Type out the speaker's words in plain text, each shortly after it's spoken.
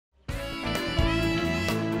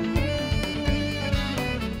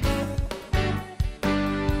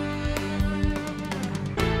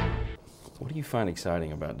find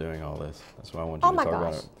exciting about doing all this? That's why I want you Oh to my talk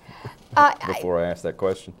gosh. about it before I ask that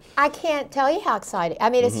question. I can't tell you how exciting. I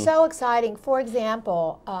mean, it's so exciting. For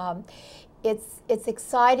example, it's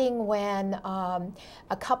exciting when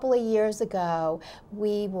a couple of years ago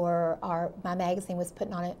my magazine was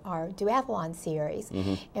putting on our duathlon series,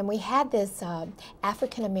 and we had this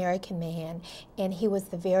African American man, and he was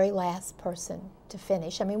the very last person to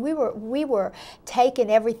finish. I mean, we were taking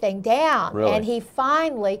everything down, Really? and he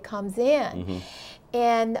finally comes in.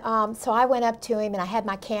 And so I went up to him, and I had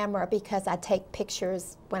my camera because I take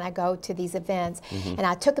pictures when I go to these events. And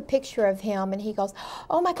I took a picture of him, and he goes,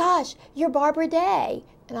 "Oh my gosh, you're Barbara Day."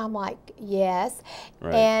 And I'm like, "Yes."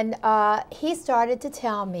 Right. And he started to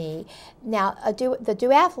tell me, now the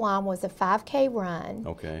duathlon was a 5K run,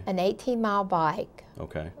 an 18-mile bike,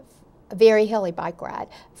 a very hilly bike ride,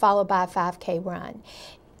 followed by a 5K run.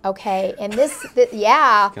 Okay, and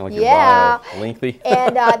yeah, kind of like your bio, lengthy.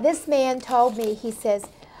 And this man told me, he says,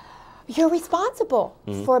 "You're responsible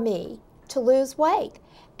for me to lose weight."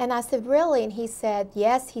 And I said, "Really?" And he said,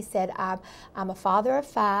 "Yes." He said, I'm a father of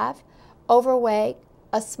 5, overweight,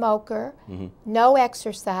 a smoker, no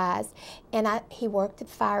exercise, and he worked at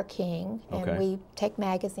Fire King, and we take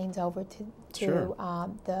magazines over to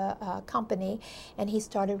the company, and he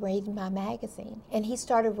started reading my magazine, and he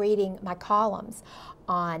started reading my columns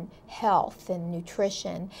on health and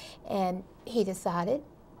nutrition, and he decided,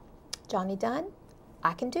 Johnny Dunn,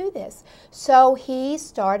 I can do this. So he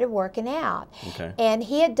started working out. And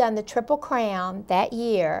he had done the Triple Crown that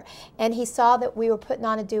year, and he saw that we were putting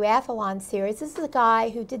on a duathlon series. This is a guy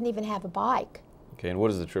who didn't even have a bike. Okay, and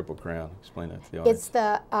what is the Triple Crown? Explain that to the audience. It's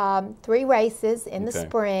the 3 races in the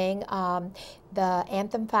spring, the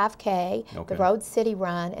Anthem 5K, the Road City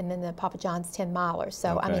Run, and then the Papa John's 10 miler.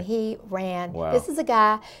 So, I mean, he ran. This is a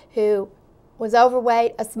guy who was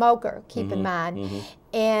overweight, a smoker, keep in mind.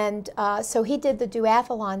 And so he did the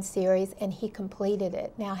duathlon series, and he completed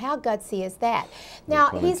it. Now, how gutsy is that? Now,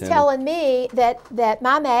 he's telling me that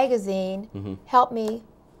my magazine helped me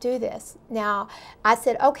do this. Now, I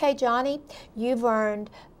said, "Okay, Johnny, you've earned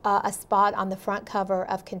a spot on the front cover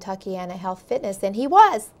of Kentuckiana Health Fitness," and he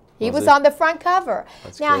was. He was on the front cover.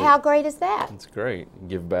 That's now, great. how great is that? That's great.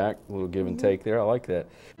 Give back, a little give and take there. I like that.